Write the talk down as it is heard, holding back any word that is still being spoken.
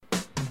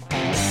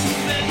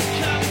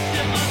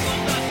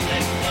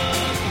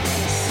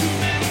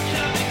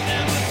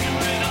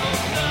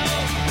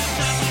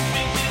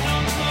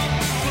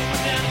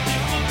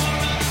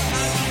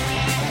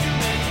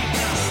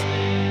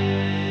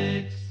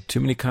Too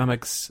Many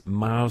Comics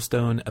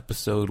milestone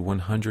episode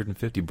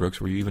 150.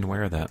 Brooks, were you even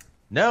aware of that?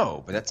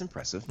 No, but that's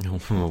impressive.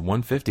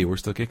 150, we're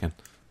still kicking.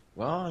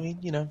 Well, I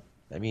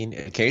mean,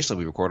 occasionally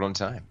we record on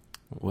time.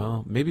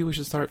 Well, maybe we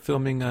should start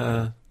filming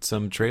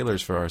some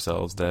trailers for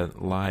ourselves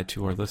that lie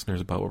to our listeners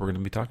about what we're going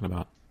to be talking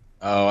about.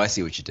 Oh, I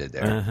see what you did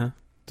there. Uh-huh.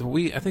 So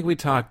I think we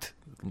talked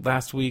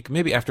last week,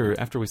 maybe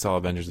after we saw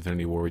Avengers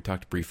Infinity War, we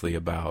talked briefly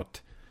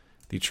about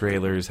the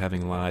trailers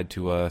having lied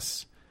to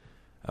us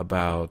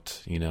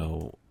about,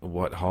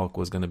 what Hulk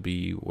was going to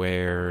be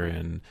where,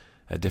 and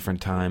at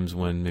different times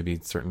when maybe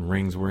certain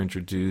rings were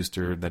introduced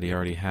or that he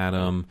already had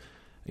them.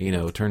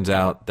 It turns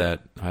out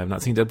that I have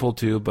not seen Deadpool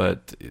 2,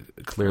 but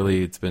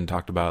clearly it's been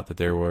talked about that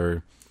there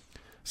were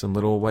some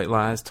little white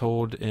lies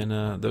told in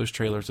those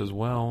trailers as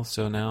well.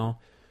 So now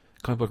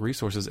Comic Book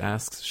Resources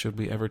asks, should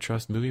we ever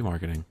trust movie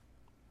marketing?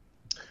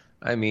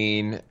 I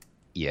mean,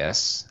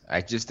 yes. I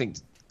just think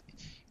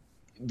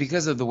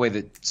because of the way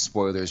that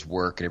spoilers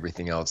work and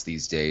everything else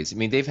these days, I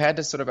mean, they've had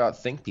to sort of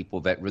outthink people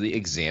that really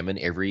examine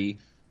every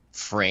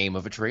frame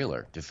of a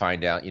trailer to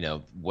find out,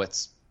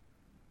 what's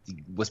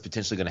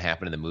potentially going to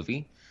happen in the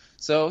movie.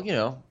 So,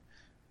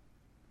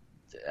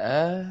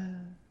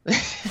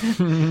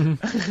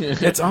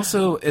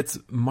 it's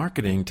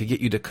marketing to get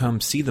you to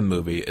come see the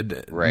movie.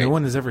 Right. No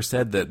one has ever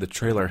said that the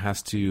trailer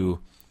has to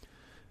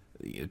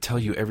tell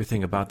you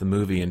everything about the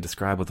movie and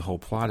describe what the whole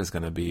plot is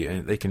going to be.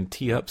 And they can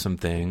tee up some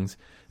things.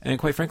 And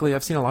quite frankly,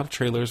 I've seen a lot of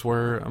trailers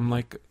where I'm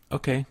like,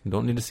 okay,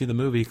 don't need to see the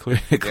movie.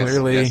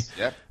 Clearly, yes.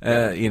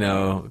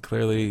 Yep.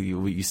 Clearly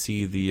you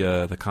see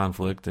the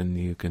conflict and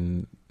you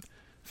can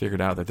figure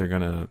it out that they're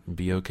going to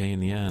be okay in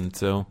the end.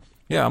 So,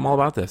 yeah, I'm all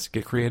about this.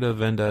 Get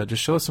creative and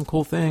just show us some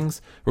cool things.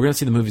 We're going to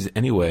see the movies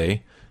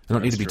anyway. I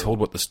don't need to be told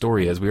what the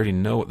story is. We already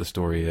know what the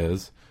story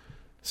is.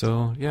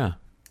 So, yeah.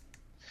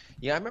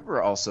 Yeah, I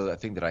remember also a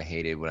thing that I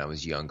hated when I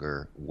was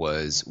younger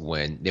was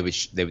when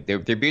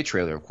there'd be a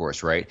trailer, of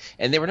course, right?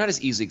 And they were not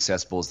as easily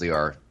accessible as they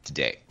are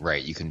today,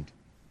 right? You can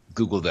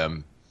Google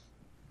them,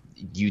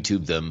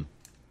 YouTube them.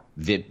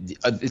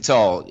 It's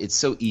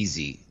so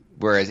easy.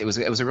 Whereas it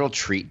was a real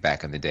treat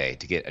back in the day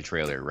to get a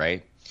trailer,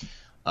 right?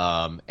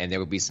 And there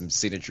would be some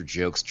signature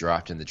jokes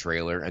dropped in the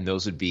trailer, and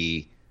those would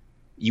be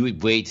you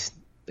would wait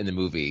in the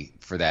movie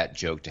for that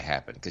joke to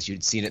happen because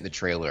you'd seen it in the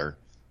trailer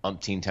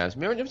umpteen times.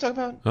 Remember what I'm talking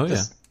about? Oh,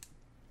 yeah.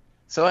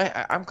 So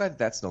I'm glad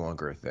that's no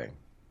longer a thing,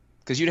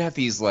 because you'd have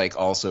these like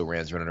also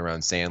rans running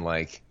around saying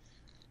like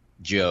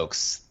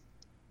jokes,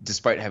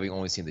 despite having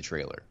only seen the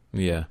trailer.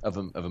 Yeah. Of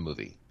a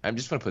movie. I'm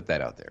just going to put that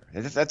out there.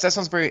 That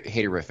sounds very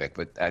haterific,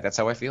 but that's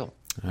how I feel.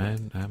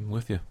 I'm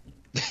with you.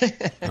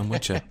 I'm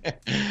with you.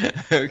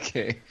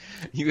 Okay,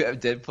 you have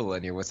Deadpool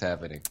in here. What's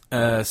happening?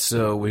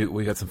 So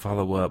we got some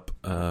follow up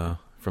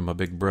from a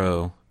big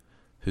bro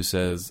who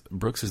says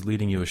Brooks is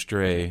leading you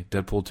astray.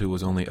 Deadpool 2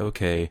 was only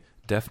okay.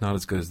 Def not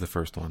as good as the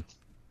first one.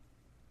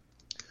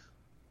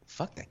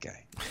 Fuck that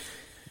guy.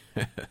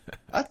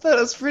 I thought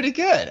it was pretty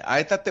good.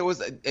 I thought there was,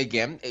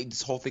 again,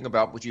 this whole thing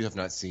about what you have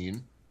not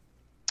seen,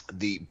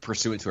 the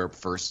pursuant to our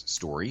first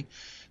story,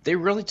 they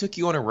really took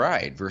you on a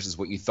ride versus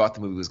what you thought the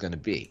movie was going to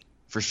be.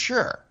 For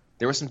sure.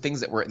 There were some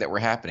things that were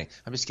happening.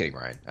 I'm just kidding,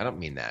 Ryan. I don't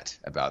mean that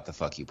about the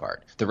fuck you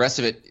part. The rest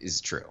of it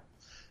is true.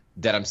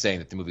 That I'm saying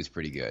that the movie's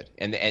pretty good.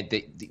 And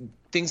the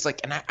things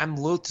like, and I'm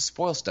loath to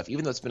spoil stuff,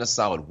 even though it's been a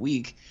solid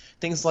week,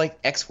 things like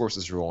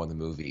X-Force's role in the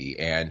movie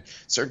and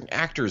certain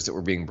actors that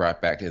were being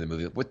brought back to the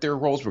movie, what their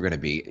roles were going to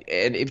be.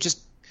 And it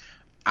just,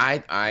 I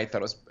thought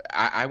it was,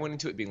 I went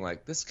into it being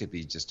like, this could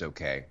be just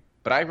okay.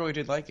 But I really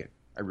did like it.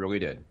 I really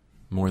did.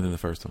 More than the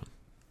first one.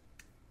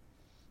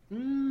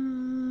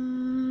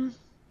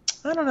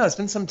 I don't know. It's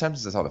been some time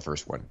since I saw the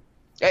first one.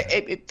 I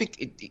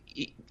think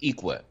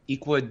equal.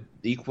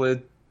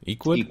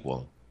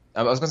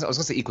 I was gonna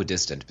say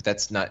equidistant, but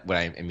that's not what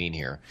I mean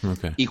here.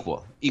 Okay.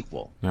 Equal.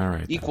 All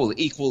right.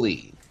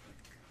 Equally.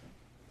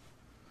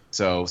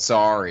 So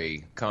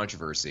sorry,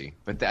 controversy,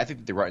 but I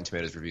think the Rotten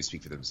Tomatoes reviews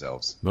speak for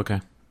themselves.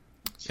 Okay.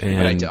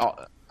 And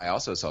but I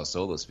also saw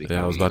Solo speak.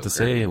 I was about to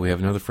say we have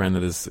another friend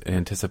that is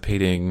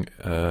anticipating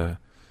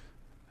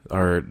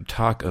our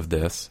talk of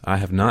this. I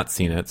have not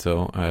seen it,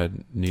 so I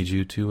need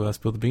you to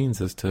spill the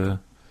beans as to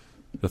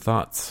the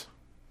thoughts.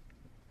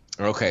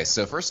 Okay,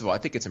 so first of all, I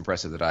think it's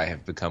impressive that I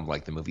have become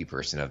like the movie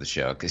person of the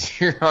show because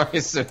you're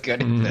always so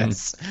good at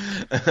this.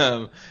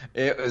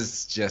 It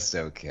was just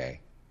okay.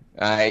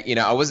 I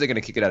wasn't going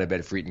to kick it out of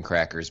bed for eating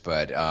crackers,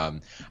 but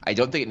I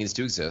don't think it needs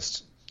to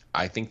exist.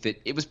 I think that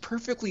it was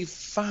perfectly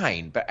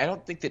fine, but I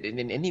don't think that it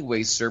in any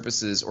way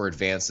services or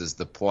advances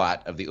the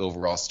plot of the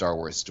overall Star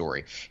Wars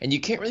story. And you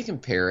can't really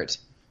compare it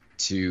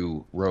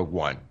to Rogue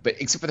One, but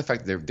except for the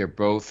fact that they're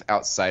both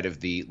outside of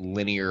the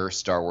linear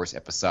Star Wars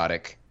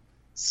episodic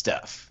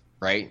stuff,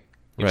 right?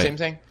 You know what I'm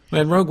saying?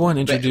 And Rogue One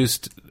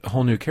introduced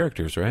whole new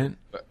characters, right?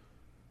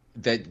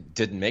 That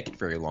didn't make it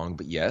very long,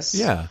 but yes.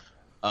 Yeah.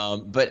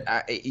 But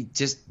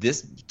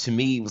this to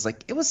me was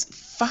like, it was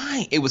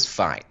fine. It was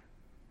fine,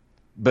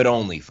 but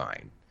only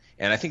fine.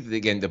 And I think that,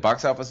 again, the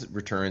box office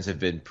returns have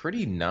been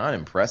pretty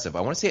non-impressive.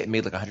 I want to say it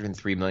made like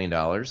 $103 million.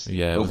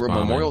 Yeah, over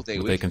Memorial Day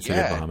week. They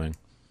considered bombing.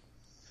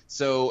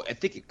 So I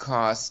think it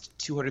cost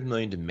 $200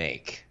 million to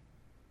make,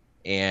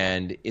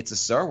 and it's a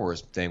Star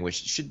Wars thing, which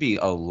should be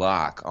a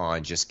lock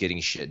on just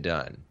getting shit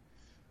done.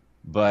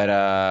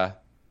 But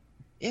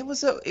it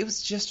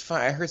was just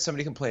fine. I heard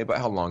somebody complain about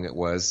how long it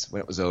was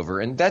when it was over,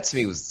 and that to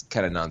me was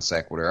kind of non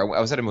sequitur. I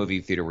was at a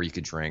movie theater where you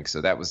could drink, so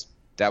that was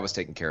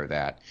taking care of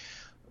that.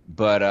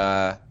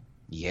 But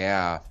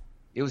yeah,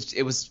 it was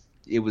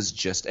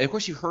just. And of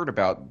course, you heard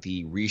about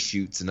the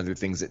reshoots and other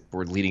things that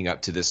were leading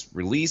up to this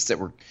release that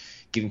were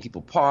giving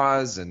people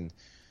pause. And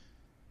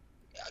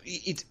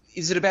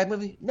is it a bad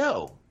movie?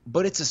 No.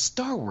 But it's a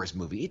Star Wars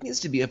movie. It needs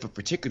to be of a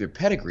particular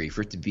pedigree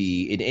for it to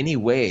be in any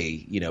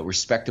way,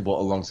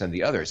 respectable alongside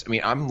the others. I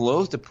mean, I'm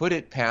loath to put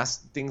it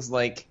past things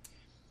like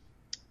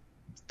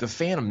The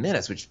Phantom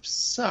Menace, which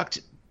sucked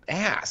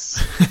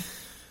ass.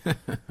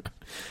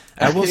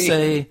 I will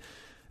say,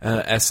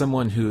 as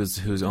someone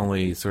who's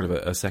only sort of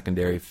a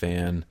secondary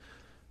fan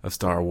of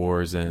Star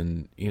Wars,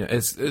 and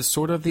it's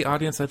sort of the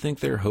audience I think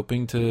they're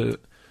hoping to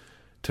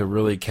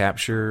really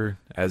capture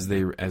as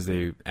they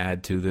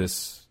add to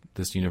this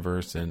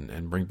universe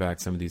and bring back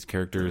some of these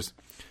characters.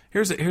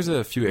 Here's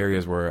a few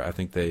areas where I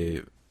think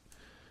they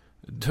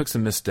took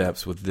some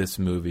missteps with this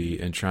movie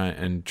and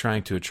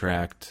trying to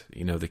attract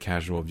the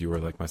casual viewer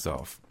like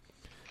myself.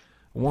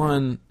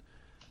 One,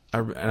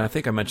 and I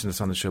think I mentioned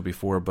this on the show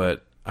before,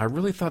 but I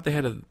really thought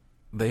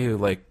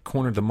they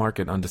cornered the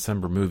market on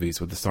December movies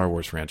with the Star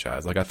Wars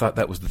franchise. Like, I thought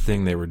that was the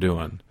thing they were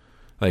doing.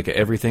 Like,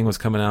 everything was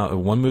coming out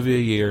one movie a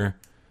year,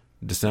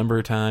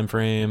 December time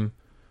frame.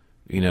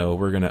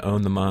 We're going to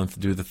own the month,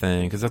 do the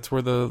thing, because that's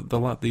where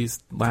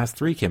these last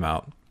three came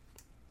out.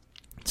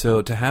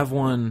 So to have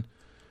one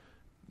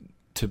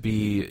to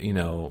be,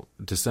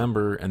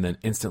 December and then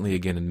instantly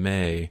again in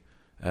May,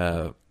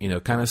 kind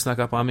of snuck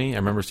up on me. I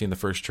remember seeing the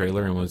first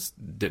trailer and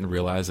didn't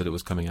realize that it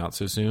was coming out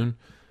so soon.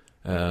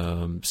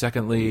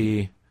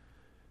 Secondly,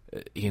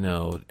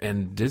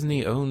 and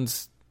Disney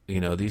owns,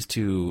 these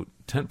two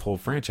tentpole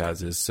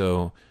franchises,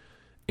 so.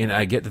 And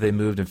I get that they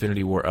moved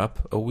Infinity War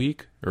up a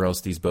week, or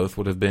else these both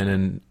would have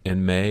been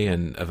in May,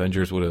 and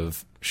Avengers would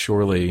have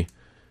surely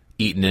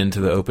eaten into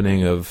the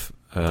opening of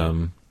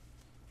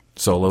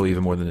Solo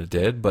even more than it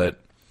did. But,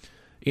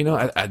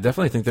 I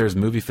definitely think there's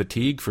movie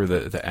fatigue for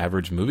the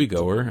average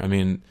moviegoer. I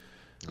mean,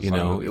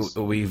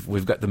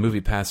 we've got the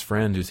movie pass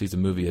friend who sees a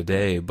movie a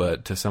day,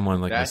 but to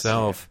someone like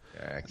myself...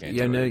 I can't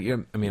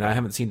I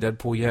haven't seen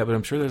Deadpool yet, but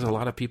I'm sure there's a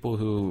lot of people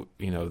who,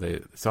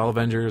 they saw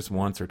Avengers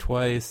once or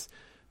twice.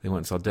 They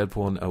went and saw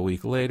Deadpool a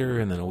week later,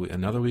 and then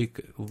another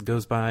week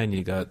goes by, and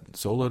you got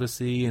Solo to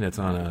see, and it's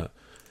on a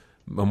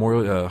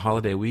Memorial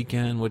holiday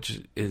weekend, which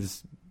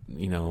is,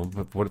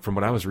 from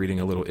what I was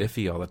reading, a little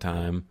iffy all the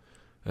time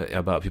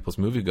about people's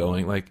movie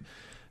going. Like,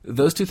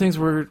 those two things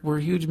were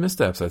huge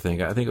missteps, I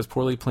think. I think it was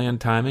poorly planned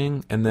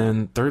timing. And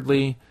then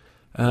thirdly,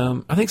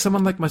 I think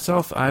someone like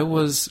myself,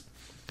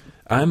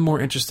 I'm more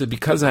interested,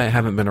 because I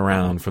haven't been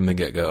around from the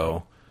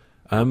get-go,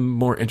 I'm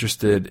more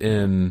interested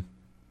in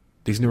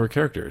these newer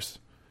characters.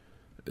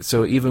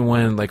 So even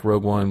when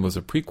Rogue One was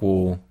a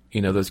prequel,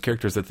 those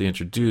characters that they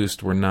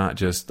introduced were not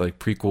just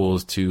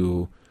prequels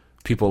to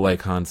people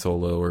like Han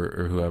Solo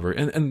or whoever.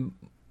 And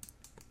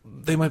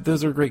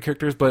those are great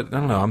characters, but I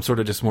don't know, I'm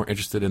sort of just more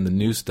interested in the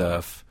new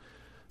stuff.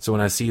 So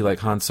when I see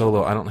Han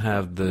Solo, I don't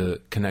have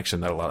the connection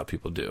that a lot of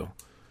people do.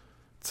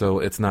 So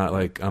it's not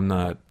like I'm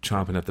not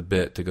chomping at the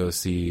bit to go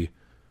see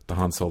the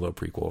Han Solo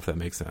prequel, if that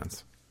makes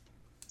sense.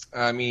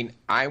 I mean,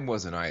 I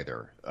wasn't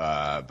either,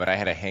 but I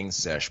had a hang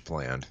sesh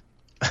planned.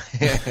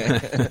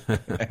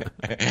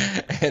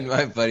 And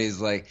my buddy's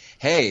like,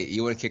 hey,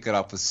 you want to kick it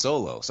off with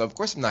Solo? So of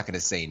course I'm not going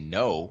to say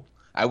no.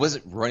 I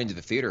wasn't running to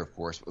the theater, of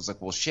course. It was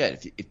like, well,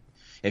 shit,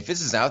 if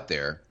this is out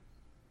there,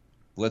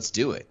 let's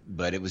do it.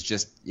 But it was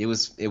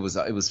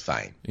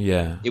fine.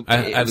 Yeah,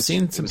 I've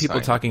seen some people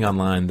talking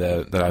online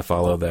that I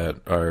follow that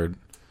are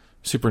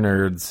super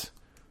nerds,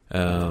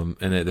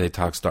 and they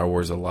talk Star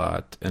Wars a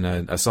lot.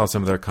 And I saw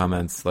some of their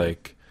comments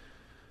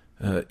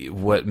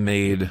what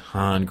made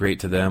Han great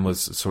to them was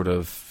sort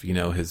of,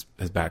 his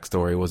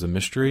backstory was a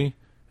mystery,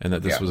 and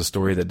that this was a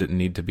story that didn't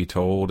need to be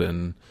told,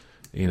 and,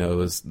 it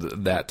was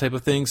that type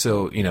of thing.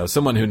 So,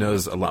 someone who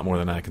knows a lot more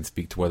than I can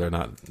speak to whether or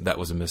not that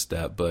was a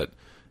misstep. But,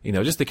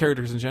 just the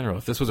characters in general.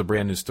 If this was a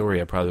brand new story,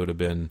 I probably would have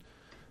been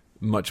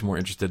much more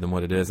interested than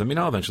what it is. I mean,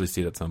 I'll eventually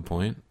see it at some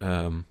point,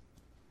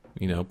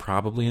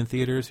 probably in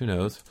theaters, who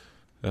knows.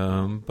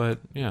 But,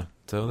 yeah,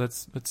 so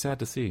that's sad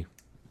to see.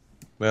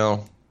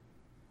 Well...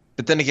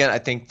 But then again, I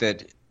think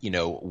that,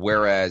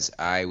 whereas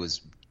I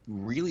was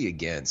really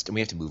against, and we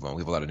have to move on,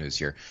 we have a lot of news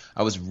here.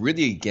 I was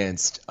really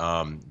against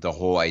the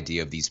whole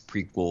idea of these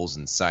prequels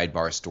and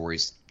sidebar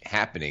stories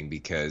happening,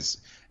 because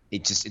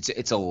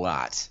it's a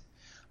lot.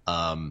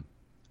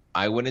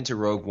 I went into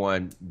Rogue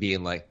One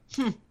being like,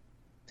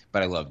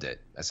 but I loved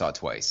it. I saw it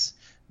twice.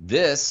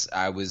 This,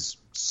 I was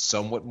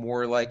somewhat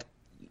more like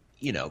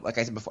I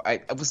said before, I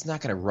was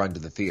not going to run to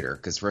the theater,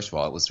 because first of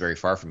all, it was very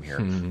far from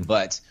here.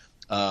 But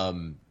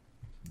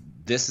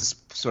this is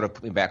sort of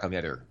putting me back on the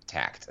other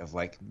tact of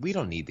we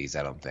don't need these,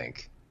 I don't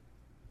think.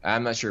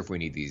 I'm not sure if we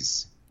need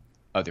these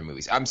other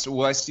movies.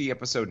 Will I see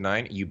episode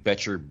 9? You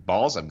bet your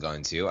balls I'm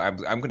going to. I'm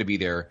going to be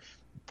there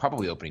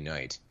probably opening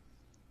night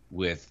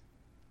with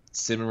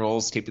cinnamon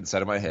rolls taped to the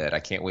side of my head. I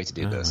can't wait to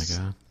do this.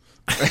 Oh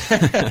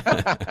my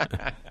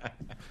god.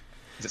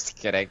 Just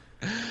kidding.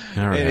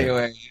 All right.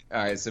 Anyway,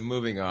 all right, so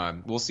moving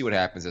on. We'll see what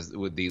happens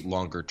with the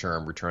longer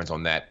term returns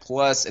on that.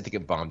 Plus, I think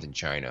it bombed in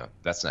China.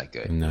 That's not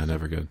good. No,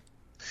 never good.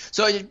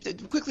 So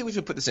quickly, we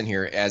should put this in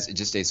here as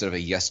just a sort of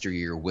a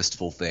yesteryear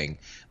wistful thing.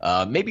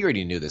 Maybe you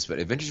already knew this, but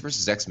Avengers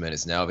vs. X-Men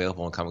is now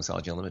available on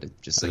Comixology Unlimited.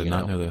 Just so I did you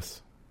not know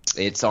this.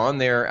 It's on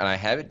there, and I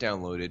have it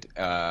downloaded.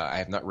 I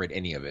have not read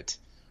any of it,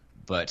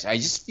 but I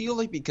just feel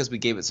like because we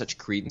gave it such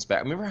credence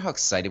back. Remember how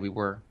excited we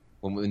were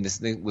when this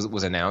thing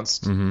was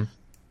announced? Mm-hmm.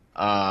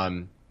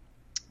 I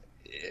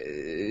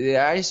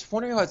just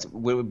wonder what it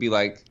would be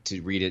like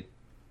to read it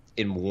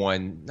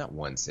in not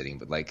one sitting,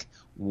 but like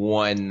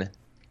one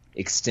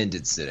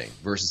extended sitting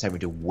versus having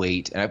to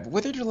wait. And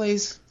were there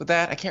delays with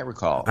that? I can't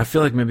recall. I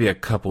feel like maybe a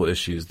couple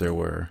issues there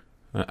were.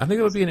 I think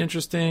it would be an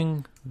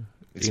interesting,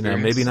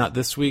 Experience. maybe not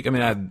this week. I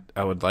mean,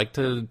 I would like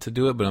to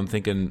do it, but I'm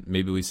thinking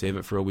maybe we save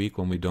it for a week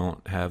when we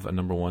don't have a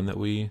number one that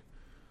we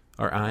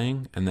are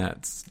eyeing, and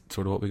that's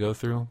sort of what we go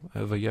through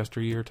of a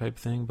yesteryear type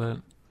thing. But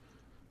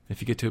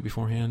if you get to it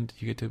beforehand,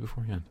 you get to it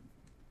beforehand.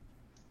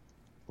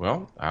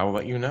 Well, I'll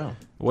let you know.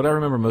 What I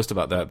remember most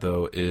about that,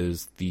 though,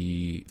 is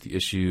the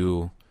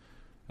issue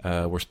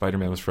where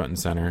Spider-Man was front and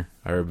center.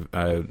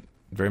 I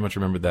very much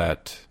remember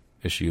that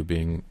issue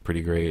being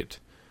pretty great.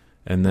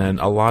 And then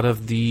had a lot of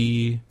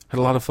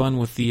fun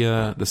with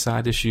the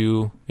side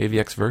issue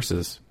AVX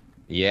Versus.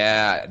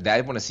 Yeah,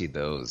 I want to see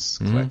those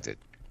collected.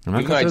 And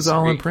I've got those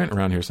all in print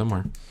around here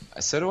somewhere.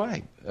 So do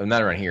I.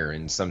 Not around here,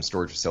 in some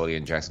storage facility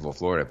in Jacksonville,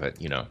 Florida, but,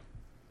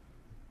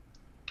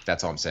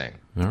 that's all I'm saying.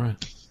 All right.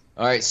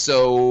 All right,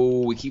 so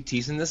we keep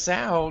teasing this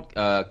out.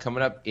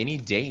 Coming up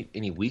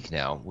any week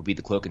now will be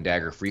the Cloak and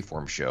Dagger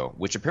Freeform show,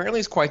 which apparently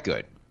is quite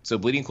good. So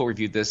Bleeding Cool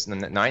reviewed this,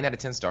 9 out of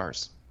 10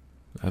 stars.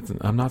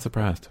 I'm not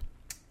surprised.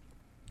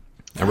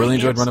 I really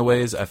enjoyed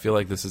Runaways. I feel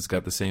like this has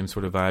got the same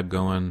sort of vibe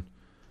going.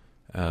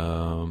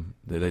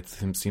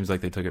 It seems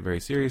like they took it very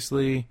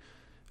seriously.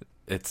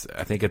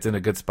 I think it's in a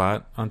good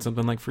spot on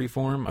something like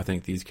Freeform. I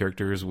think these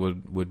characters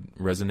would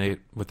resonate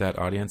with that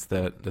audience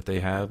that they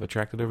have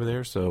attracted over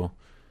there. So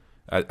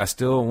I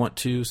still want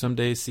to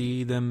someday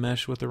see them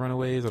mesh with the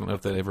Runaways. I don't know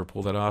if they ever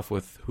pull that off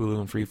with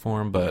Hulu and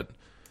Freeform, but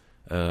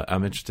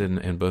I'm interested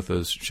in both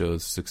those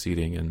shows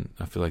succeeding, and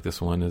I feel like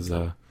this one is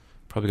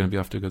probably going to be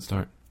off to a good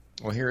start.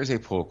 Well, here is a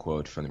pull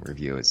quote from the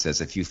review. It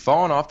says, if you've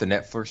fallen off the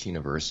Netflix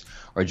universe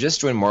or just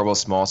joined Marvel's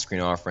small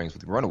screen offerings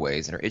with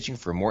Runaways and are itching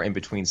for more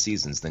in-between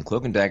seasons, then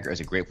Cloak and Dagger is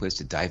a great place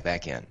to dive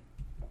back in.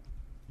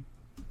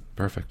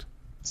 Perfect.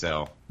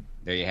 So,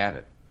 there you have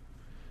it.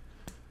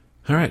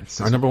 All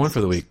right, our number one for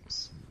the week.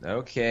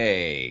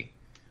 Okay.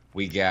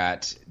 We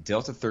got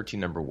Delta 13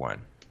 number 1.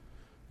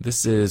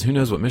 This is Who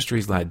Knows What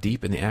Mysteries Lie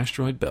Deep in the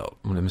Asteroid Belt.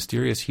 When a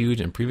mysterious, huge,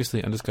 and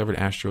previously undiscovered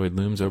asteroid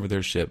looms over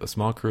their ship, a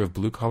small crew of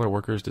blue-collar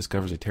workers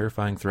discovers a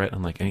terrifying threat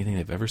unlike anything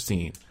they've ever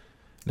seen.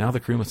 Now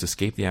the crew must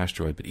escape the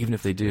asteroid, but even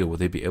if they do, will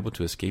they be able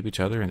to escape each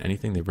other and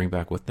anything they bring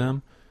back with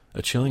them?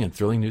 A chilling and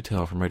thrilling new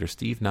tale from writer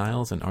Steve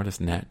Niles and artist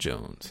Nat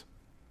Jones.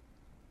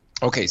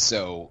 Okay,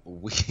 so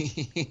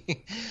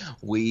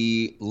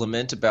we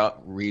lament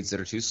about reads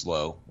that are too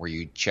slow, where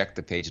you check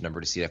the page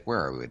number to see where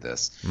are we with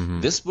this.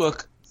 Mm-hmm. This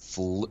book,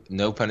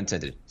 no pun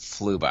intended,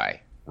 flew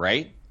by,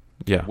 right?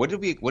 Yeah. What did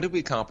we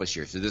accomplish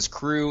here? So this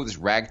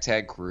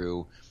ragtag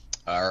crew,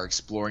 are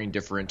exploring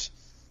different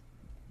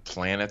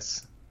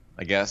planets,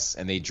 I guess,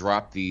 and they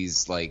drop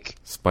these like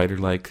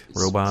spider-like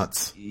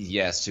robots.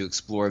 Yes, to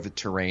explore the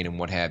terrain and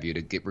what have you,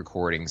 to get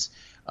recordings.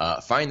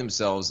 Find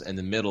themselves in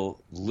the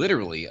middle,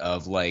 literally,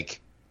 of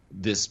like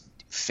this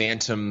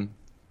phantom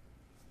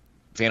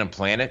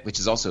planet, which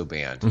is also a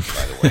band, by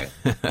the way.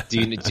 Do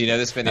you know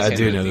this band? I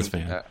do know this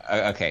band.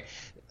 Okay.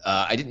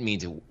 I didn't mean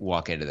to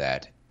walk into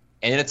that,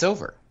 and it's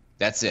over.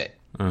 That's it.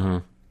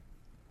 Uh-huh.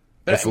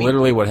 That's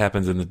literally what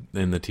happens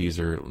in the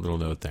teaser little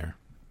note there.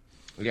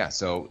 Yeah.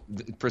 So,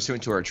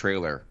 pursuant to our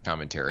trailer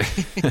commentary,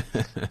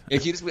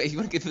 if you want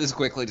to get through this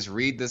quickly, just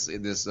read this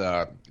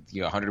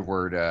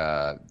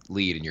 100-word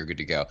lead, and you're good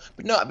to go.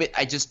 But no,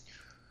 I just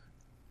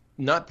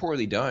not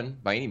poorly done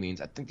by any means.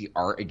 I think the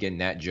art, again,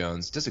 Nat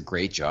Jones does a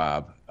great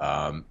job.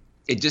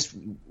 It just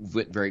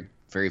went very,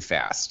 very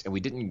fast, and we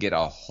didn't get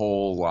a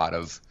whole lot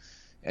of,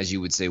 as you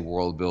would say,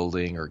 world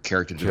building or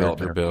character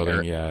development.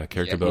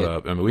 Character build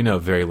up. I mean, we know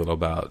very little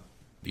about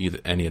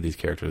any of these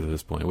characters at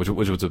this point, which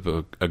was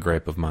a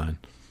gripe of mine.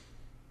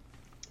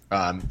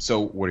 So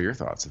what are your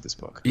thoughts of this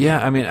book?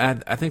 Yeah, I mean,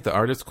 I think the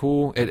art is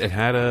cool. It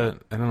had I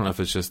don't know if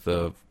it's just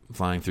the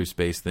flying through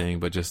space thing,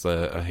 but just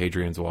a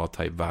Hadrian's Wall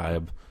type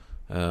vibe.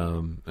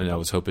 And I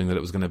was hoping that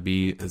it was going to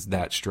be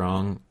that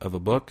strong of a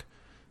book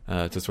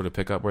to sort of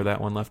pick up where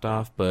that one left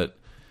off. But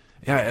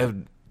yeah,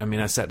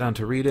 I sat down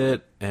to read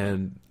it,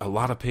 and a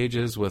lot of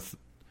pages with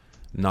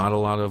not a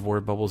lot of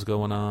word bubbles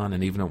going on,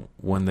 and even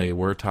when they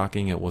were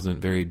talking, it wasn't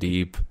very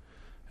deep.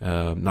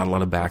 Not a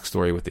lot of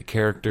backstory with the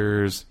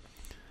characters.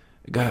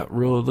 got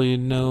really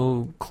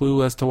no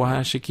clue as to why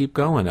I should keep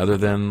going, other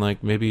than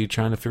like maybe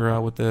trying to figure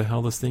out what the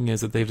hell this thing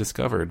is that they've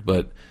discovered.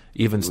 But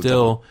even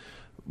still,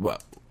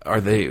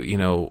 are they?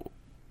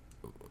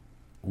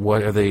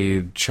 What are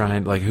they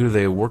trying? Like, who do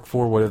they work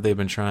for? What have they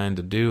been trying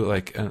to do?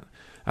 Like,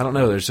 I don't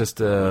know. There's just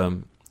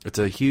it's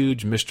a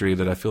huge mystery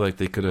that I feel like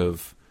they could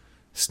have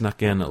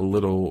snuck in a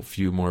little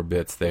few more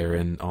bits there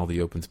in all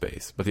the open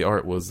space. But the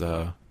art was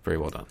very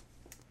well done.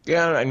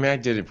 Yeah, I mean, I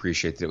did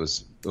appreciate that it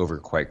was over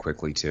quite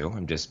quickly too.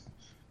 I'm just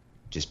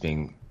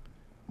being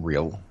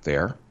real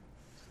there.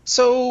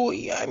 So,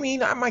 yeah, I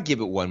mean, I might give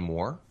it one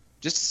more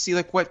just to see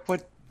like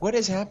what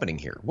is happening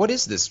here. What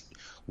is this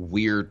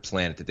weird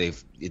planet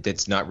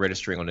that's not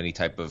registering on any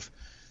type of,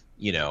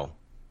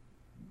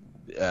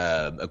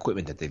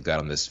 equipment that they've got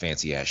on this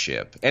fancy ass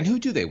ship? And who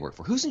do they work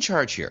for? Who's in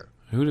charge here?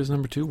 Who does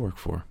number 2 work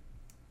for?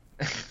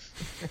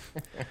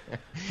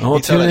 Well,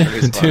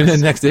 tune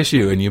in next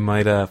issue and you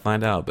might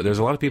find out. But there's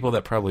a lot of people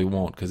that probably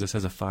won't, because this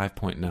has a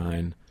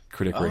 5.9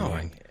 critic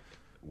rating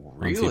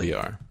really?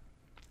 on CBR.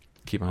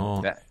 Keep my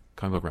whole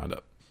comic book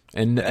roundup.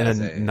 And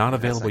a not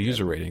available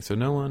user rating, so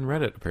no one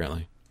read it,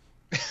 apparently.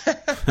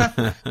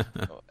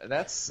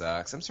 That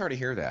sucks. I'm sorry to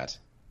hear that.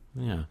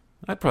 Yeah.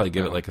 I'd probably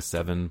give it like a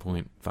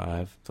 7.5,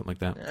 something like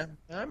that.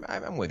 Yeah,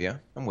 I'm with you.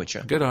 I'm with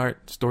you. Good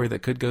art, story that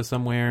could go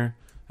somewhere.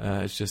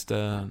 It's just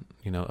up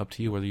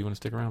to you whether you want to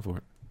stick around for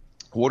it.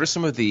 What are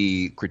some of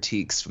the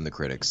critiques from the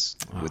critics?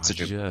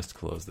 Just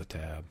close the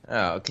tab.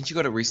 Oh, can't you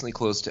go to recently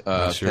closed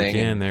sure thing?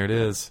 Can. There it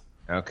is.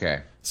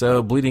 Okay.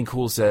 So Bleeding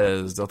Cool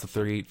says Delta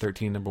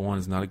 3813 #1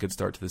 is not a good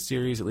start to the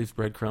series. It leaves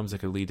breadcrumbs that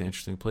could lead to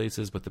interesting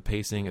places, but the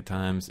pacing at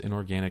times,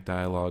 inorganic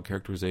dialogue,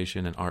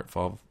 characterization, and art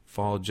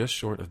fall just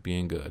short of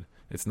being good.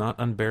 It's not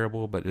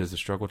unbearable, but it is a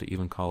struggle to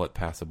even call it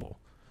passable.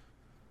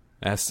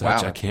 As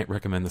such, I can't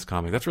recommend this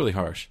comic. That's really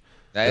harsh.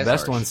 The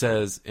best one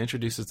says,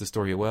 introduces the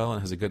story well and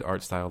has a good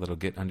art style that'll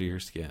get under your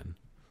skin.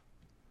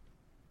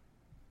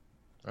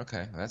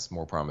 Okay, that's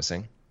more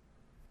promising.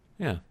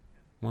 Yeah.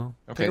 Well,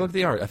 take a look at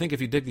the art. I think if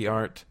you dig the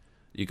art,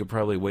 you could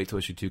probably wait till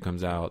issue 2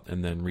 comes out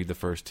and then read the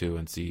first 2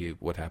 and see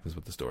what happens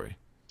with the story.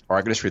 Or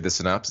I could just read the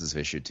synopsis of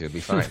issue 2. It'd be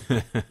fine.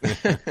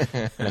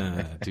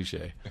 Touche.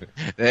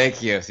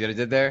 Thank you. See what I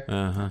did there?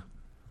 Uh-huh.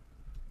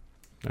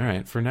 All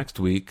right. For next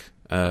week,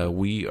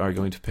 we are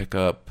going to pick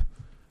up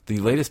the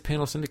latest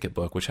Panel Syndicate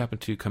book, which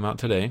happened to come out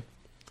today.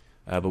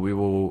 But we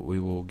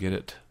will get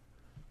it.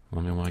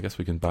 I guess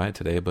we can buy it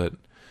today, but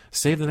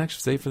save for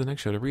the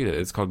next show to read it.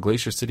 It's called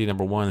Glacier City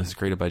 #1. This is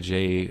created by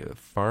Jay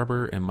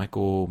Farber and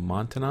Michael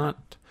Montanot.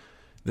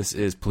 This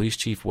is Police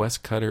Chief Wes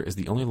Cutter is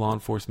the only law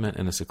enforcement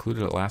in a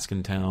secluded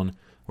Alaskan town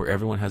where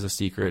everyone has a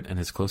secret and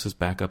his closest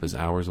backup is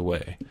hours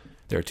away.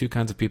 There are 2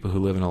 kinds of people who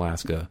live in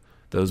Alaska: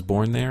 those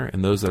born there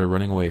and those that are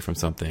running away from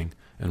something.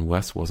 And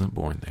Wes wasn't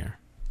born there.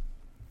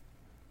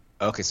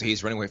 Okay, so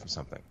he's running away from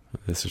something.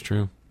 This is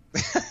true.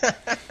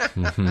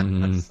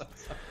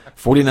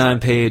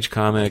 49-page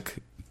comic.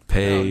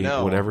 Pay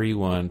whatever you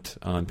want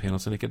on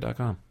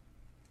panelsyndicate.com.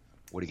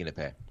 What are you going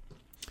to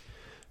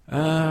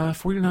pay?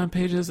 49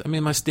 pages. I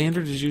mean, my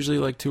standard is usually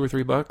like $2 or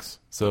 $3,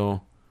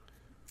 so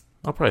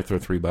I'll probably throw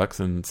 $3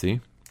 and see.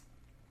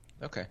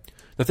 Okay.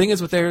 The thing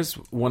is with theirs,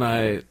 when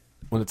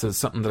it's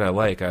something that I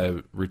like,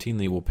 I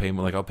routinely will pay.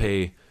 Like, I'll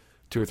pay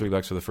 $2 or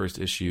 $3 for the first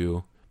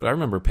issue, but I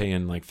remember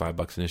paying like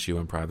 $5 an issue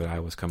when Private Eye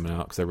was coming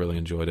out because I really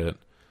enjoyed it.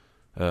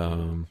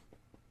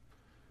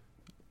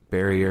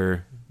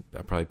 Barrier,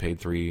 I probably paid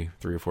 $3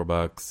 or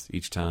 $4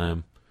 each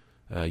time.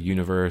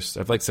 Universe,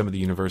 I've liked some of the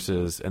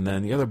universes, and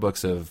then the other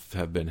books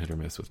have been hit or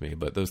miss with me,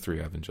 but those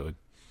 3 I've enjoyed.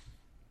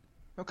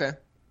 Okay,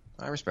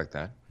 I respect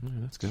that. Yeah,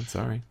 that's good.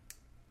 Sorry.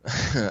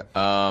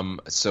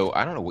 So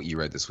I don't know what you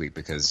read this week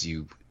because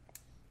you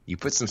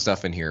put some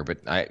stuff in here,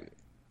 but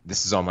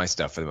this is all my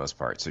stuff for the most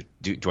part. So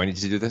do I need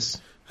to do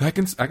this? I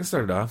can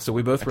start it off. So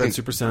we both read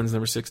Super Sons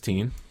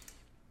 #16.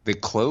 The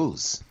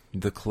close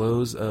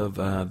of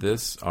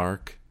this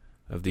arc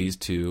of these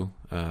 2,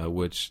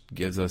 which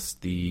gives us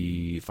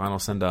the final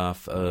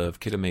send-off of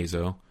Kid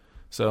Amazo.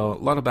 So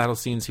a lot of battle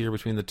scenes here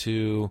between the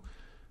 2.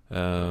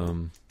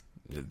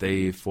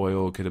 They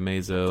foil Kid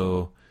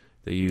Amazo.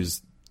 They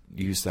use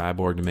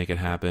Cyborg to make it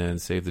happen,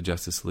 save the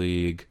Justice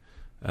League.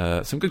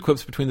 Some good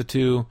quips between the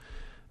 2.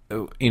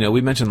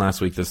 We mentioned last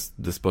week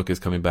this book is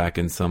coming back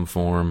in some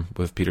form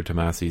with Peter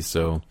Tomasi,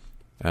 so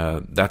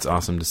that's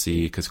awesome to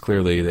see because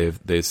clearly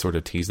they sort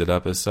of teased it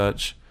up as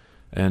such.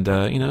 And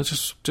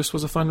it just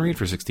was a fun read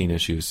for 16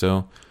 issues.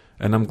 So,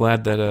 and I'm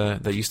glad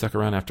that you stuck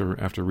around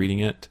after reading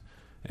it,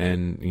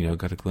 and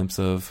got a glimpse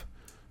of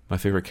my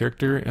favorite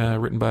character,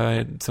 written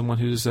by someone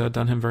who's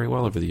done him very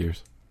well over the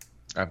years.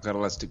 I've got a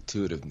lot of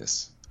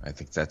stick-to-itiveness. I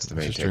think that's the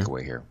main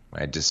takeaway here.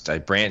 I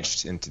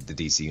branched into the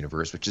DC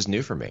universe, which is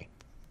new for me,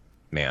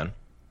 man.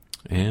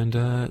 And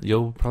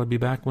you'll probably be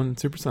back when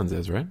Super Sons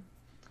is, right?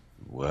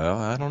 Well,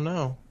 I don't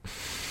know.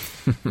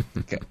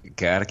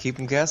 Gotta keep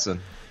them guessing.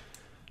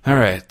 All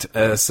right.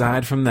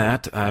 Aside from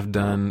that, I've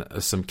done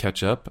some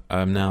catch-up.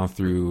 I'm now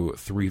through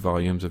 3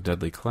 volumes of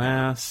Deadly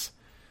Class,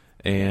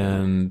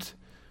 and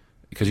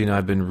because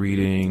I've been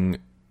reading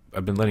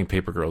I've been letting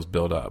Paper Girls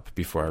build up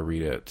before I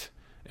read it,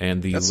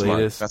 and the That's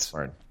latest. Smart. That's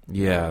smart.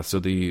 Yeah, so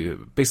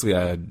basically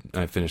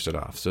I finished it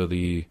off. So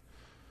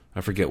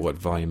I forget what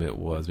volume it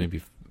was,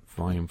 maybe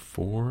volume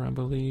 4, I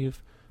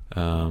believe.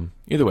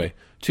 Either way,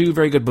 2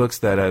 very good books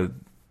that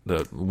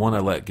the one I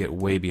let get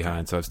way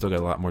behind, so I've still got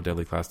a lot more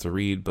Deadly Class to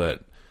read,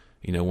 but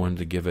wanted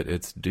to give it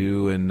its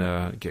due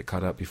and get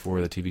caught up before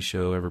the TV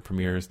show ever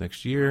premieres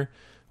next year,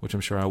 which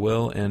I'm sure I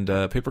will. And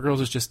Paper Girls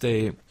is just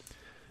a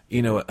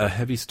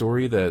heavy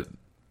story that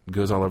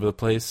goes all over the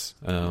place.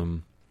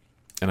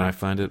 And I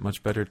find it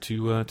much better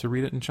to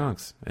read it in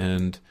chunks.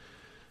 And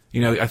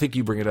I think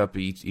you bring it up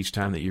each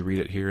time that you read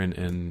it here,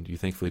 and you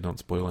thankfully don't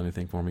spoil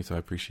anything for me, so I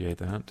appreciate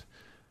that.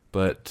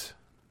 But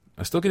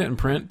I still get it in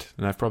print,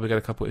 and I've probably got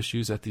a couple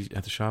issues at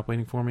the shop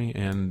waiting for me,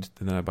 and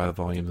then I buy the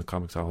volume of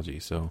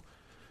Comixology. So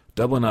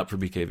doubling up for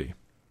BKV.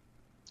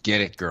 Get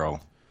it,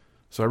 girl.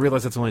 So I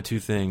realize that's only 2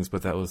 things,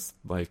 but that was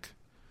like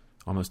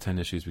almost 10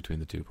 issues between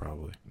the 2,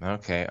 probably.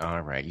 Okay,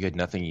 all right. You had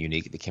nothing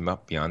unique that came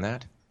up beyond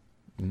that?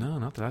 No,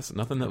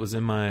 nothing that was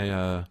in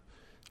my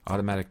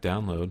automatic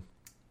download.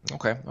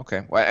 Okay.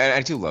 Well,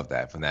 I do love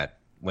that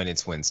when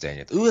it's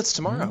Wednesday. Ooh, it's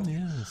tomorrow.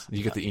 Yes.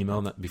 You get the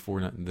email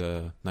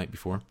the night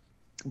before?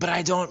 But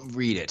I don't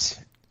read it.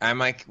 I'm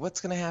like,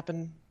 what's going to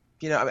happen?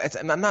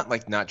 I'm not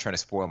like not trying to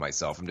spoil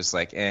myself. I'm just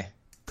like,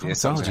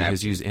 Comixology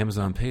has used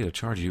Amazon Pay to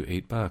charge you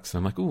 $8. And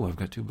I'm like, ooh, I've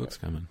got 2 books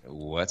coming.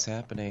 What's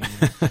happening?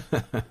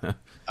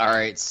 All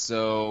right,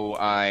 so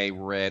I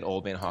read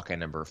Old Man Hawkeye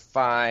number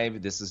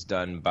 5. This is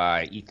done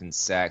by Ethan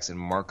Sachs and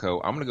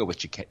Marco. I'm going to go with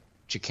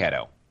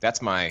Chiquetto.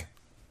 That's my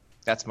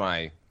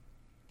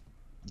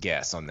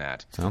guess on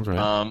that. Sounds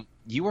right.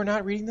 You are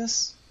not reading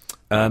this?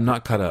 I'm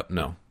not caught up,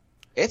 no.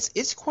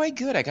 It's quite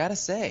good, I gotta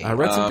say. I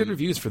read some good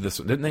reviews for this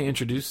one. Didn't they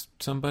introduce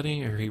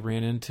somebody, or he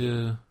ran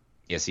into...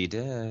 Yes, he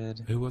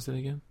did. Who was it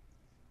again?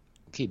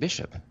 Kate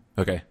Bishop.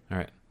 Okay, all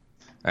right.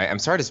 I'm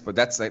sorry to spoil.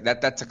 That's like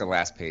a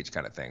last page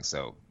kind of thing.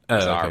 So.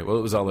 Okay. Well,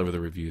 it was all over the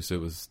review, so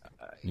it was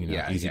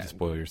easy to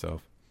spoil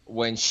yourself.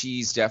 When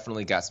she's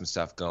definitely got some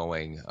stuff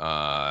going,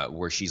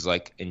 where she's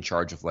like in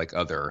charge of like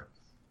other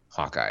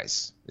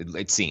Hawkeyes.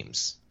 It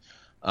seems.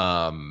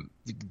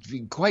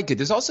 Quite good.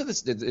 There's also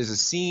there's a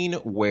scene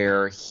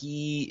where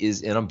he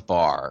is in a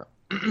bar,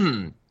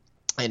 and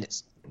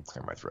I'm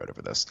clearing my throat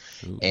over this.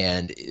 Ooh.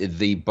 And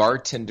the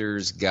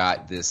bartender's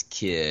got this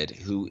kid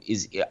who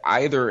is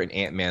either an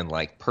Ant-Man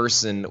like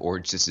person or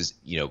just is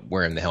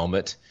wearing the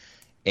helmet,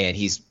 and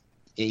he's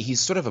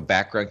sort of a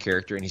background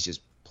character, and he's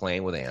just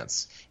playing with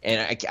ants. And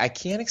I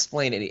can't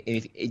explain it.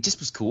 It just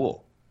was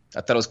cool.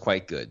 I thought it was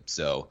quite good.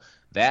 So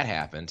that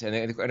happened,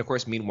 and of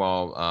course,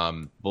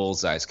 meanwhile,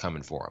 Bullseye's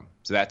coming for him.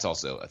 So that's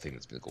also a thing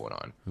that's been going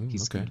on. Ooh,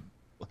 he's okay.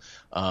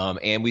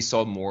 And we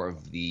saw more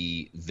of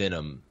the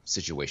Venom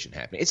situation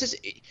happening. It's just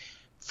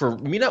for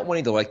me not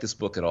wanting to like this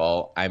book at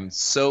all. I'm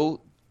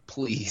so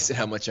pleased at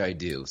how much I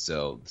do.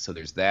 So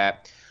there's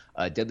that.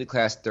 Deadly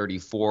Class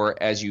 34.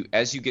 As you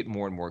get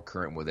more and more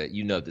current with it,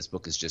 this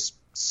book is just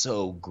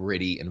so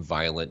gritty and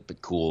violent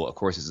but cool. Of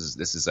course,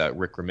 this is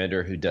Rick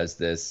Remender who does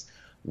this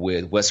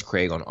with Wes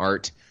Craig on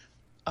art.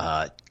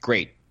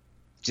 Great,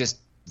 just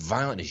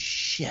violent as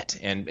shit.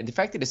 And the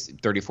fact that it's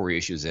 34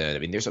 issues in, I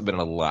mean, there's been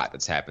a lot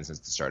that's happened since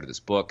the start of this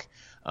book,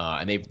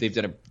 and they've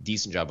done a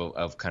decent job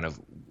of kind of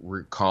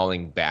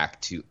recalling back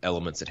to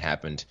elements that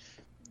happened,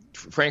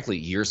 frankly,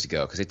 years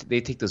ago, because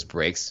they take those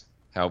breaks,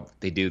 how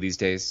they do these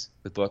days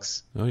with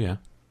books. Oh yeah.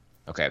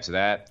 Okay, so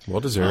that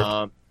well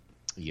deserved.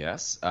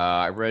 Yes,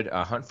 I read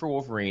Hunt for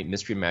Wolverine,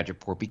 Mystery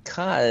Madripoor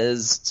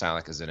because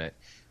Psylocke is in it.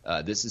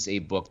 This is a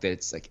book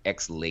that's like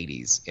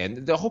ex-ladies,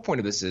 and the whole point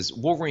of this is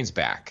Wolverine's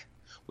back.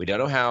 We don't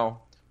know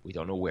how, we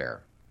don't know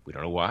where, we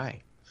don't know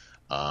why.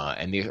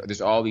 And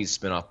there's all these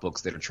spin-off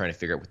books that are trying to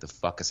figure out what the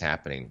fuck is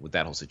happening with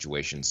that whole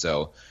situation.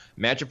 So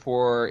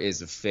Madripoor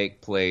is a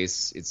fake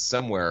place. It's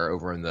somewhere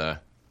over in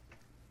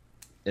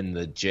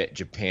the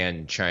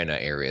Japan, China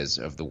areas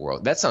of the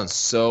world. That sounds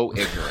so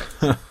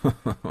ignorant.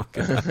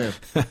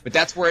 But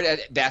that's where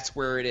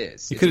it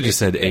is. You could have just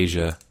said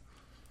Asia.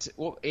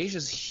 Well,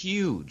 Asia's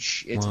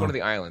huge. It's one of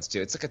the islands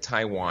too. It's like a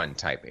Taiwan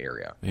type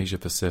area. Asia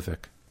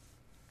Pacific.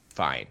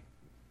 Fine.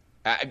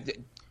 I'm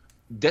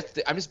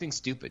just being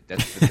stupid.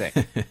 That's the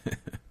thing.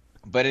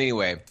 But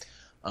anyway,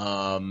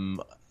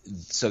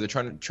 so they're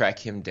trying to track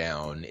him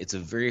down. It's a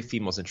very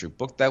female-centric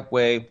book that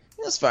way.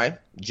 That's fine.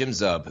 Jim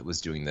Zub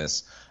was doing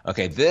this.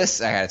 Okay,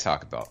 this I got to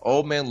talk about.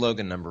 Old Man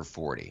Logan number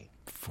 40.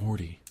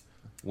 40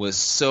 was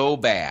so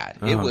bad.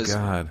 Oh, it was.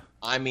 God.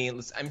 I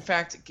mean, in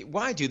fact,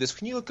 why I do this?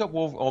 Can you look up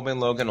Old Man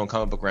Logan on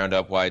Comic Book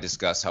Roundup? Why I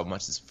discuss how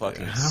much this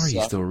fucking. How are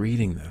you still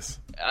reading this?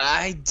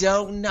 I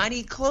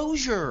need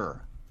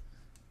closure.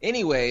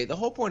 Anyway, the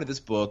whole point of this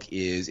book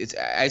is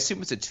I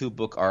assume it's a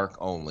 2-book arc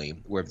only,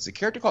 where there's a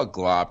character called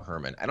Glob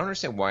Herman. I don't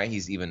understand why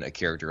he's even a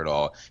character at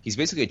all. He's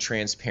basically a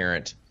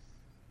transparent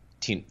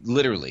teen,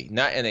 literally,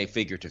 not in a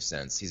figurative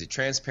sense. He's a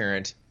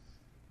transparent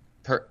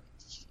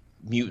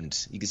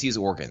mutant. You can see his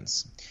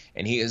organs.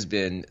 And he has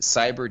been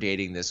cyber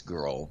dating this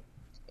girl,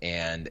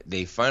 and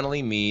they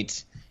finally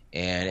meet,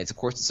 And it's, of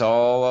course, it's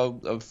all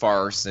a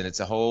farce, and it's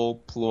a whole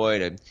ploy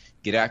to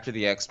get after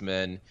the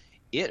X-Men.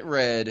 It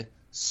read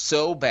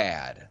so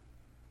bad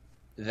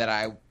that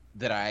I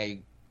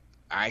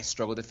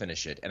struggled to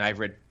finish it, and I've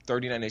read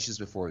 39 issues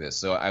before this,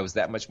 so I was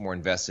that much more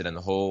invested in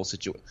the whole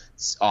situation.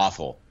 It's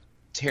awful.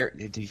 Have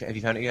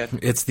you found it yet?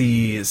 It's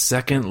the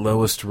second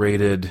lowest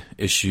rated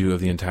issue of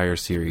the entire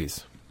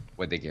series.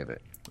 What'd they give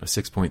it? A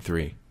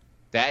 6.3.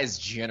 That is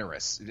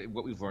generous.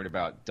 What we've learned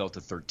about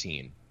Delta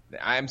 13.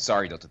 I'm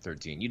sorry, Delta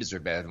 13. You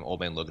deserve better than Old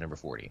Man Logan number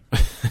 40.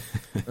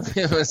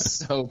 It was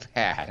so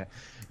bad.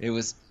 It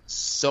was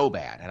so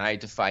bad, and I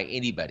defy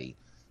anybody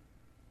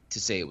to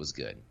say it was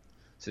good.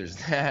 So there's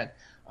that.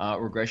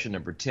 Regression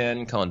number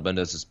 10, Colin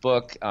Bundos'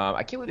 book.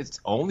 I can't believe it's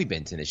only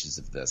been 10 issues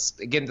of this.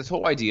 Again, this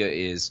whole idea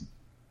is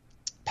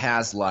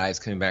past lives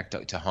coming back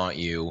to haunt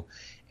you,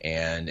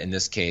 and in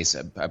this case,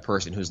 a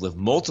person who's lived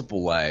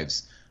multiple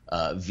lives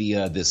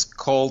via this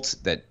cult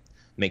that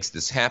makes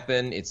this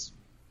happen. It's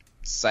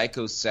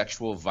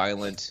psychosexual,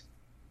 violent.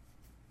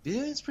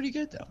 Yeah, it's pretty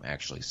good, though,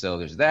 actually. So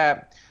there's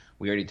that.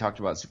 We already talked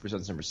about Super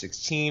Sons number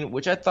 16,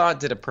 which I thought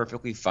did a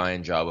perfectly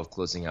fine job of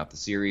closing out the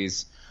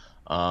series.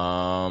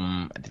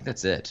 I think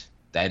that's it.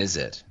 That is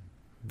it.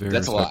 Very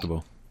that's respectable. A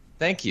lot.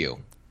 Thank you.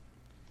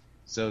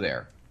 So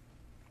there.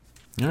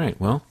 All right,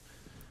 well,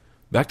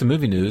 back to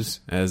movie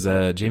news, as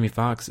Jamie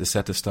Foxx is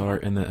set to star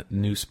in the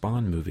new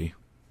Spawn movie.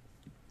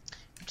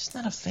 I'm just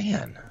not a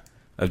fan.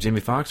 Of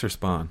Jamie Foxx or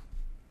Spawn?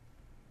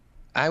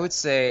 I would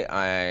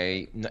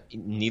say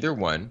neither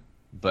one,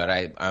 but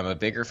I'm a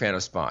bigger fan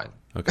of Spawn.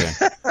 Okay.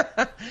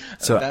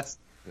 So that's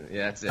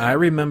it. I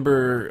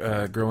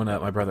remember growing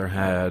up, my brother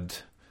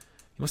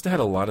must have had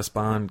a lot of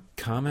Spawn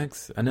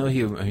comics. I know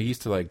he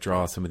used to like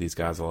draw some of these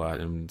guys a lot,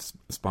 and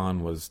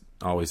Spawn was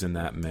always in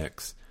that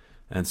mix.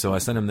 And so I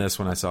sent him this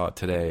when I saw it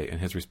today, and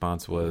his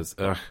response was,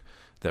 "Ugh,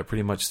 that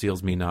pretty much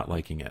seals me not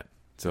liking it."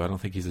 So I don't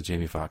think he's a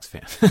Jamie Foxx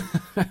fan.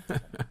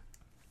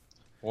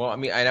 Well, I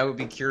mean, I would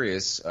be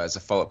curious as a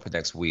follow-up for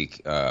next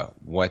week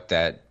what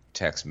that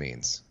text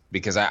means,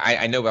 because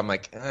I know, but I'm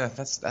like,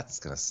 that's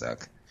gonna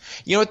suck.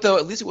 You know what though?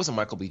 At least it wasn't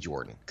Michael B.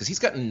 Jordan, because he's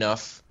got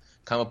enough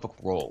comic book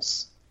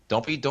roles.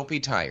 Don't be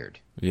tired.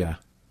 Yeah,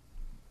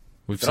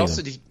 But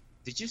also,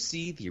 did you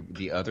see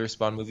the other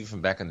Spawn movie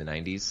from back in the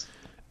 90s?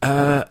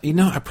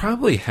 I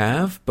probably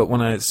have, but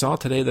when I saw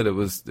today that it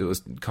was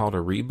called a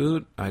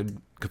reboot, I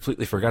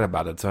completely forgot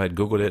about it. So I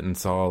Googled it and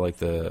saw like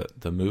the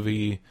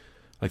movie,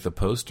 like the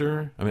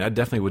poster. I mean, I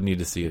definitely would need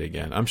to see it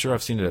again. I'm sure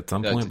I've seen it at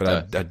some point,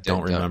 but I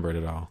don't remember it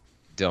at all.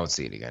 Don't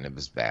see it again. It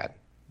was bad.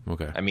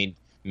 Okay. I mean,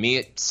 me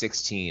at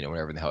 16 or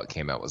whenever the hell it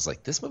came out was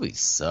like, this movie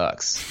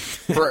sucks.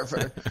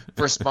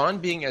 For Spawn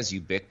being as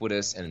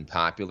ubiquitous and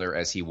popular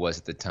as he was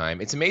at the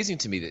time, it's amazing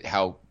to me that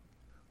how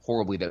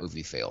horribly that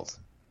movie failed.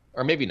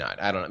 Or maybe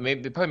not. I don't know.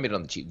 Maybe they probably made it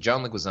on the cheap.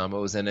 John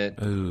Leguizamo was in it.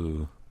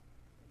 Ooh.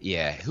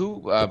 Yeah.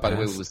 Who, by the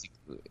way, was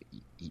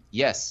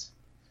yes.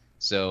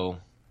 So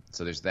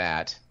there's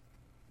that.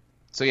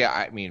 So yeah,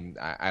 I mean,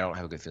 I don't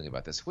have a good feeling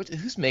about this.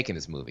 Who's making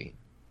this movie?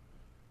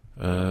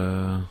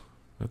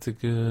 That's a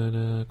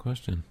good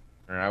question.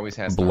 I always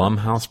has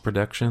Blumhouse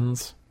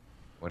Productions.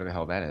 Whatever the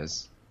hell that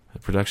is. The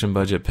production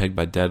budget pegged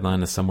by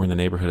Deadline is somewhere in the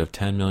neighborhood of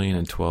 $10 million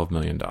and $12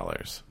 million.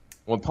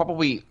 Well,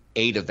 probably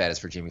 8 of that is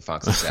for Jamie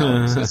Foxx's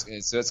salary,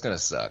 so it's going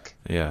to suck.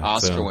 Yeah.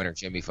 Oscar winner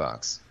Jamie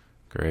Foxx.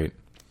 Great.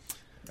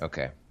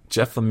 Okay.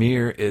 Jeff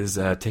Lemire is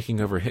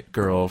taking over Hit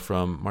Girl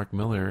from Mark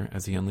Millar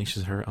as he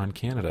unleashes her on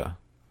Canada.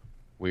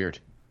 Weird.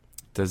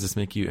 Does this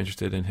make you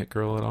interested in Hit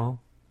Girl at all?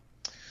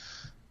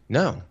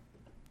 No.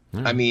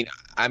 Right. I mean,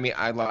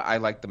 I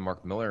like the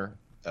Mark Millar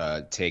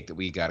take that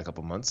we got a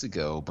couple months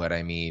ago, but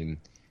I mean,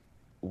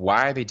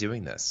 why are they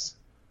doing this?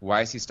 Why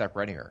has he stopped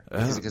writing her?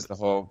 Because the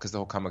whole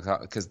comic,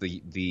 because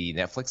the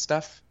Netflix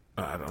stuff.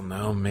 I don't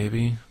know,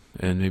 maybe,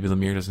 and maybe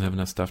Lemire doesn't have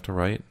enough stuff to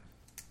write.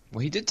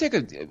 Well, he did take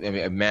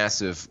a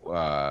massive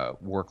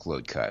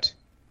workload cut.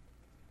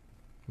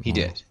 He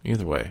did.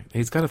 Either way,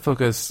 he's got to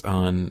focus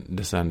on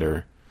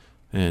Descender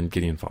and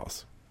Gideon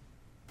Falls.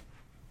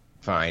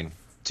 Fine.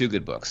 2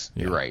 good books.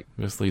 Yeah, you're right.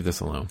 Just leave this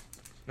alone.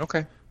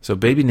 Okay. So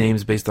baby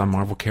names based on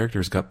Marvel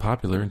characters got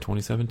popular in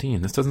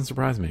 2017. This doesn't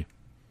surprise me.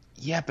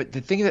 Yeah, but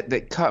the thing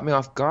that caught me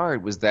off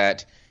guard was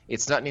that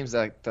it's not names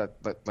like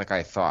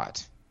I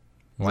thought,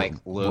 like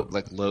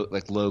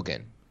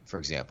Logan, for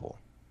example,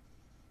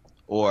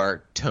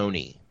 or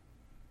Tony.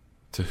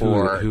 To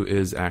who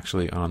is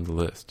actually on the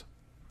list?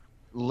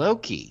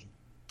 Loki.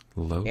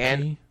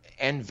 Loki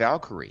and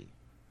Valkyrie.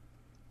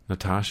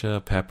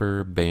 Natasha,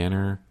 Pepper,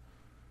 Banner.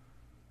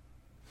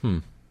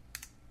 Isn't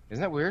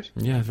that weird?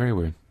 Yeah, very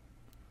weird.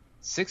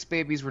 6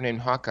 babies were named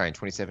Hawkeye in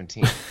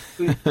 2017.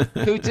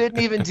 who didn't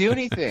even do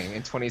anything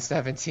in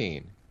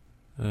 2017?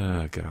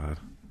 Oh, God.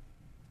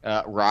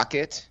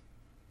 Rocket.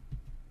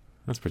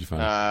 That's pretty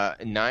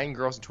funny. 9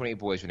 girls and 28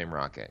 boys were named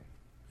Rocket.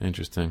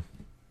 Interesting.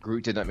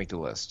 Groot did not make the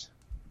list.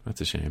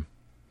 That's a shame.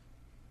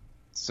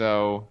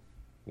 So,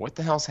 what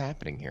the hell's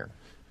happening here?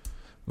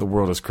 The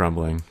world is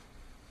crumbling.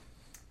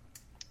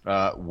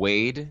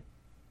 Wade.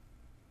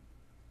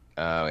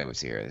 Wait, what's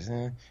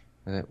here?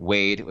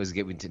 Wade was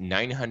given to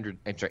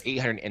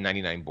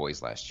 899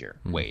 boys last year.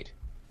 Wade.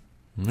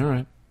 All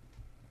right.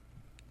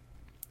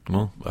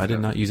 Well, I did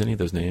not use any of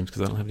those names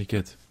because I don't have any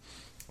kids.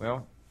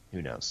 Well,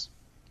 who knows?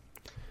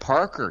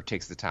 Parker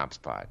takes the top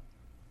spot.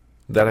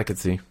 That I could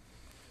see.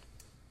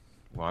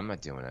 Well, I'm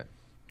not doing it.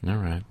 All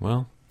right.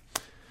 Well,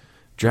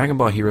 Dragon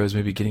Ball Heroes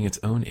may be getting its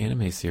own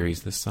anime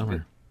series this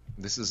summer.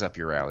 This is up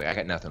your alley. I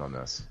got nothing on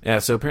this. Yeah,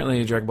 so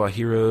apparently Dragon Ball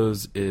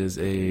Heroes is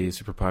a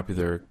super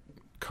popular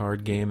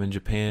card game in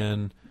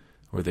Japan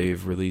where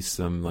they've released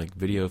some like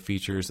video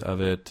features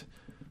of it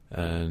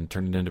and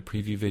turned it into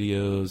preview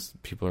videos.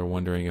 People are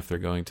wondering if they're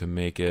going to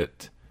make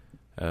it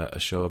a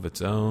show of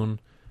its own.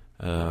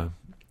 That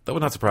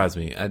would not surprise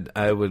me.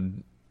 I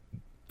would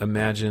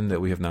imagine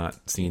that we have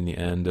not seen the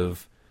end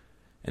of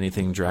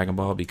anything Dragon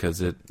Ball because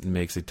it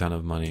makes a ton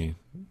of money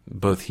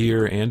both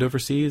here and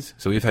overseas.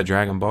 So we've had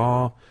Dragon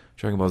Ball,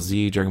 Dragon Ball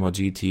Z, Dragon Ball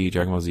GT,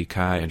 Dragon Ball Z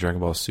Kai, and Dragon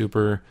Ball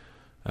Super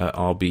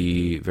all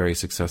be very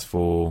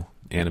successful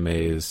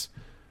animes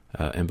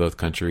in both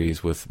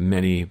countries with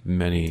many,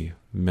 many,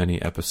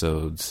 many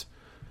episodes.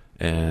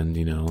 And,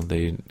 you know,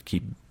 they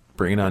keep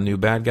bringing on new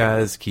bad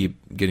guys, keep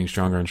getting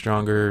stronger and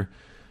stronger,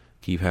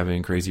 keep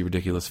having crazy,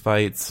 ridiculous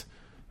fights.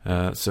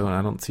 So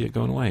I don't see it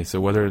going away. So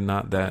whether or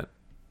not that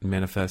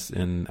manifests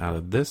in out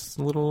of this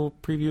little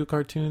preview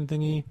cartoon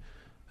thingy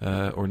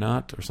or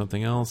not, or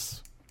something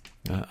else,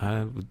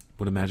 I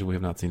would imagine we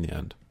have not seen the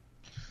end.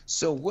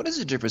 So what is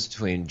the difference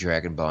between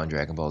Dragon Ball and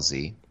Dragon Ball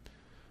Z?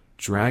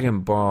 Dragon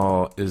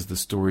Ball is the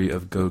story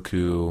of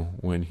Goku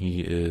when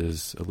he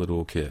is a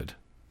little kid.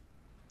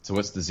 So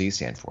what's the Z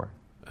stand for?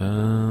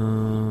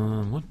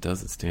 What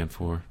does it stand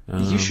for?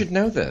 You should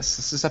know this.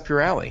 This is up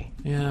your alley.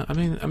 Yeah, I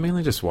mean, I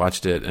mainly just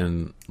watched it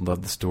and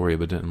loved the story,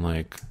 but didn't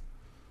like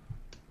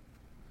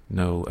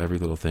know every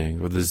little thing.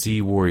 Or the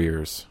Z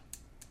Warriors.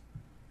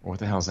 What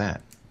the hell's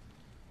that?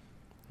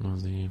 Well,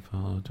 I'm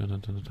not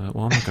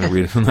going to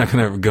read it. I'm not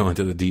going to go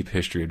into the deep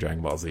history of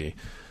Dragon Ball Z.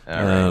 All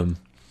right.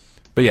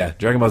 But yeah,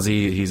 Dragon Ball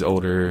Z, he's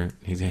older.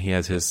 He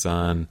has his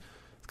son.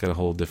 It's got a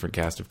whole different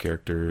cast of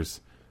characters.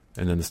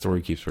 And then the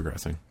story keeps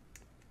progressing.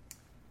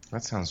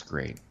 That sounds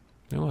great.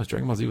 It was.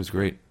 Dragon Ball Z was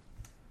great.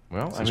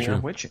 Well, I mean, true.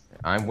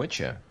 I'm with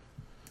you.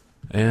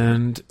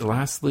 And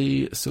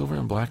lastly, Silver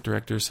and Black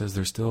director says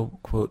they're still,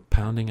 quote,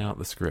 pounding out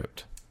the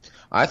script.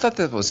 I thought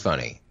that was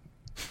funny.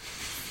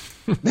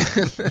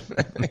 That's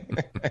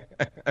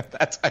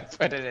why I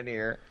put it in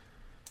here.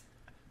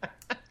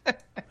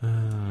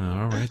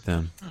 All right,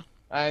 then.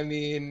 I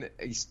mean,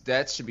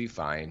 that should be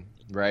fine,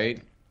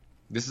 right?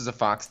 This is a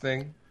Fox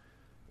thing?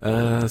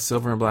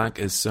 Silver and Black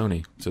is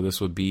Sony. So this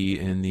would be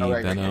in the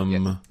Venom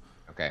yes.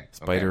 Okay.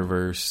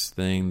 Spider-Verse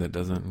thing that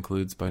doesn't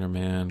include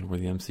Spider-Man or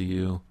the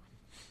MCU.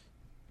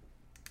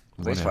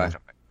 Thanks for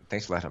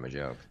laughing at my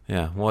joke.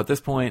 Yeah, well, at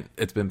this point,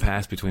 it's been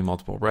passed between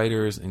multiple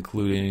writers,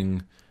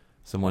 including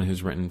someone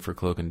who's written for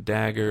Cloak and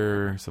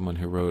Dagger, someone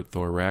who wrote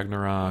Thor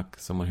Ragnarok,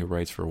 someone who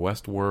writes for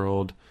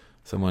Westworld,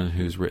 someone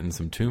who's written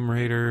some Tomb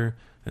Raider,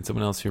 and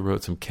someone else who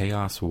wrote some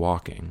Chaos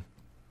Walking.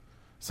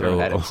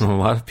 So a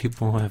lot of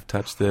people have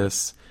touched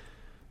this,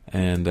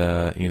 and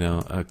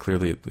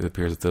clearly it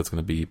appears that it's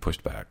going to be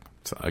pushed back.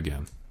 So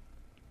again,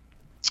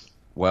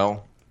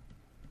 well,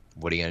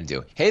 what are you going to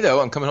do? Hey, though,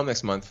 I'm coming home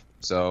next month.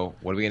 So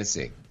what are we going to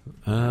see?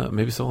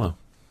 Maybe Solo.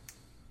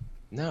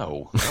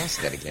 No, I don't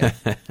see that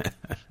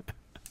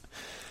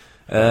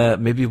again.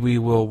 Maybe we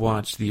will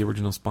watch the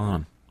original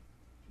Spawn.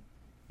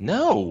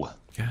 No.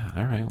 Yeah.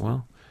 All right.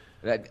 Well,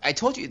 I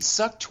told you it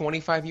sucked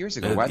 25 years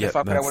ago. Why the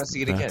fuck would I want to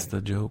see it again? That's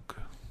the joke.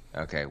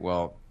 Okay.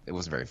 Well, it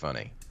wasn't very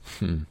funny.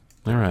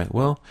 All right.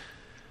 Well,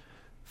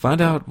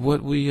 find out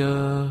what we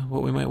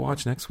might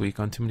watch next week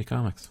on Too Many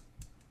Comics.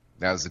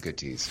 That was a good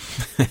tease.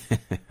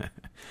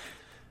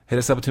 Hit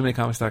us up at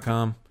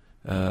toomanycomics.com.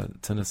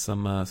 Send us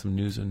some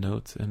news and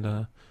notes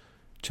and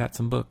chat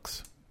some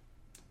books.